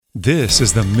This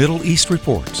is the Middle East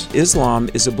Report. Islam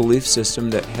is a belief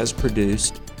system that has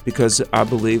produced, because I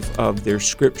believe of their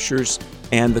scriptures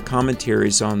and the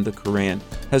commentaries on the Quran,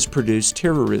 has produced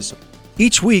terrorism.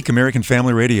 Each week, American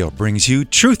Family Radio brings you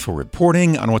truthful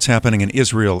reporting on what's happening in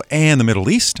Israel and the Middle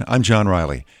East. I'm John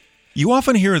Riley. You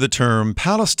often hear the term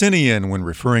Palestinian when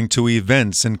referring to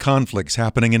events and conflicts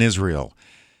happening in Israel.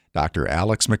 Dr.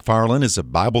 Alex Mcfarland is a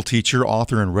Bible teacher,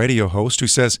 author, and radio host who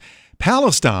says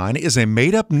Palestine is a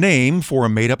made-up name for a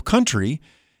made-up country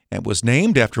and was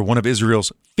named after one of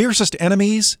Israel's fiercest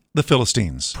enemies, the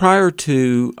Philistines. Prior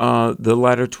to the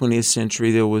latter 20th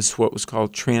century, there was what was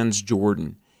called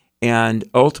Transjordan. And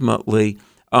ultimately,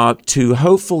 to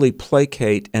hopefully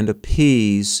placate and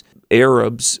appease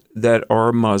Arabs that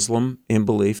are Muslim in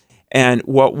belief, and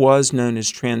what was known as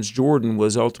Transjordan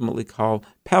was ultimately called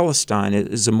Palestine. It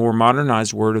is a more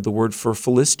modernized word of the word for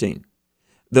Philistine.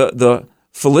 The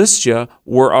Philistia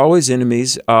were always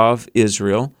enemies of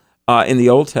Israel. In the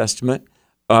Old Testament,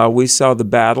 we saw the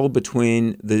battle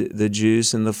between the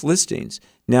Jews and the Philistines.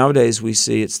 Nowadays, we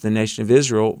see it's the nation of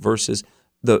Israel versus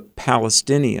the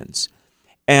Palestinians.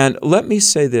 And let me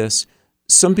say this.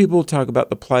 Some people talk about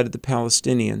the plight of the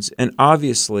Palestinians, and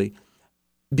obviously,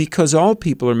 because all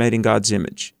people are made in God's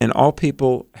image, and all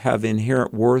people have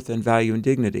inherent worth and value and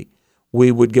dignity, we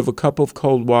would give a cup of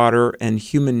cold water and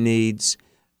human needs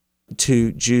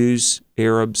to Jews,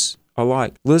 Arabs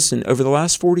alike. Listen, over the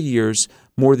last 40 years,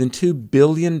 more than $2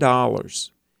 billion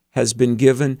has been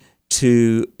given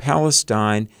to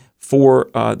Palestine for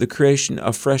the creation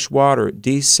of freshwater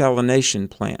desalination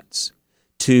plants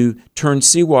to turn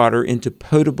seawater into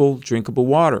potable, drinkable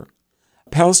water.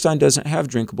 Palestine doesn't have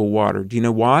drinkable water. Do you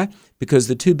know why? Because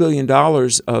the $2 billion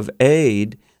of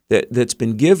aid that's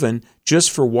been given just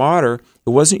for water, it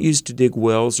wasn't used to dig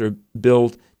wells or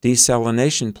build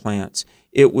desalination plants.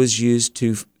 It was used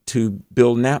to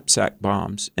build knapsack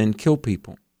bombs and kill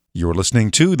people. You're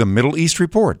listening to the Middle East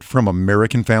Report from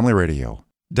American Family Radio.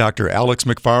 Dr. Alex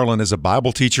Mcfarland is a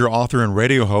Bible teacher, author, and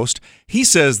radio host. He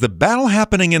says the battle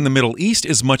happening in the Middle East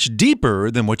is much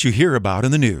deeper than what you hear about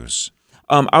in the news.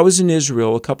 I was in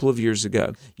Israel a couple of years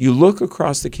ago. You look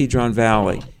across the Kidron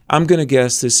Valley. I'm going to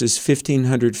guess this is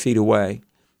 1,500 feet away,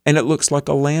 and it looks like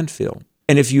a landfill.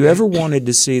 And if you ever wanted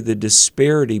to see the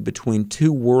disparity between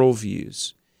two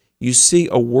worldviews, you see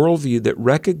a worldview that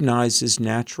recognizes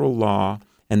natural law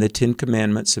and the Ten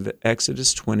Commandments of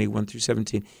Exodus 20, 1 through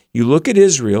 17. You look at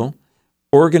Israel,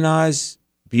 organized,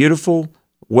 beautiful,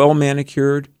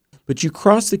 well-manicured, but you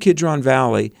cross the Kidron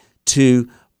Valley to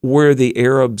where the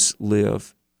Arabs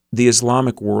live, the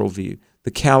Islamic worldview,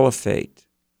 the Caliphate,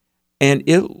 and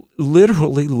it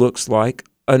literally looks like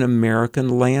an American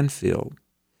landfill.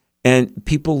 And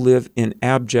people live in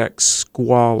abject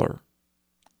squalor.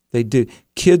 They do.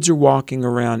 Kids are walking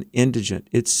around indigent.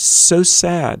 It's so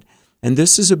sad. And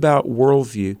this is about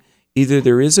worldview. Either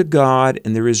there is a God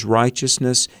and there is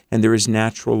righteousness and there is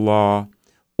natural law,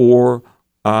 or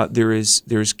there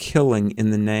is killing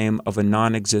in the name of a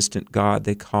non-existent God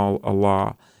they call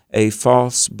Allah, a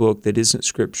false book that isn't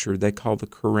Scripture they call the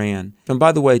Quran. And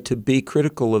by the way, to be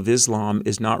critical of Islam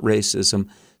is not racism.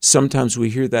 Sometimes we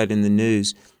hear that in the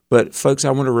news. But folks,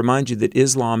 I want to remind you that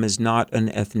Islam is not an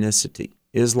ethnicity.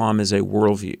 Islam is a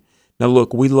worldview. Now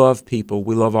look, we love people.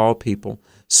 We love all people.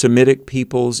 Semitic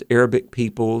peoples, Arabic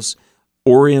peoples,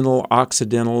 Oriental,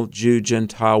 Occidental, Jew,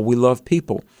 Gentile. We love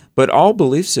people. But all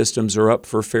belief systems are up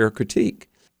for fair critique.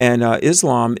 And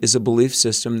Islam is a belief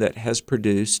system that has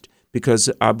produced, because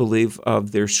I believe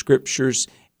of their scriptures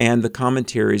and the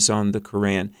commentaries on the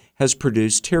Quran, has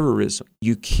produced terrorism.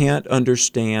 You can't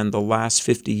understand the last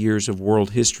 50 years of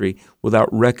world history without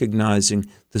recognizing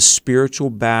the spiritual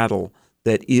battle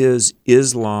that is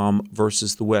Islam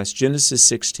versus the West. Genesis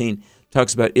 16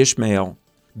 talks about Ishmael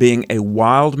being a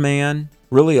wild man,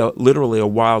 literally a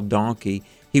wild donkey.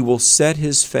 He will set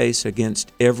his face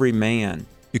against every man.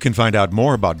 You can find out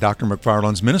more about Dr.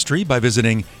 McFarland's ministry by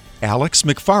visiting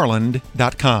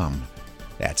alexmcfarland.com.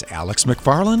 That's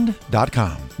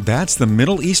alexmcfarland.com. That's the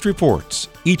Middle East Reports.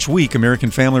 Each week, American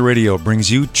Family Radio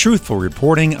brings you truthful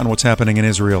reporting on what's happening in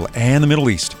Israel and the Middle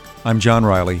East. I'm John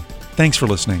Riley. Thanks for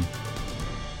listening.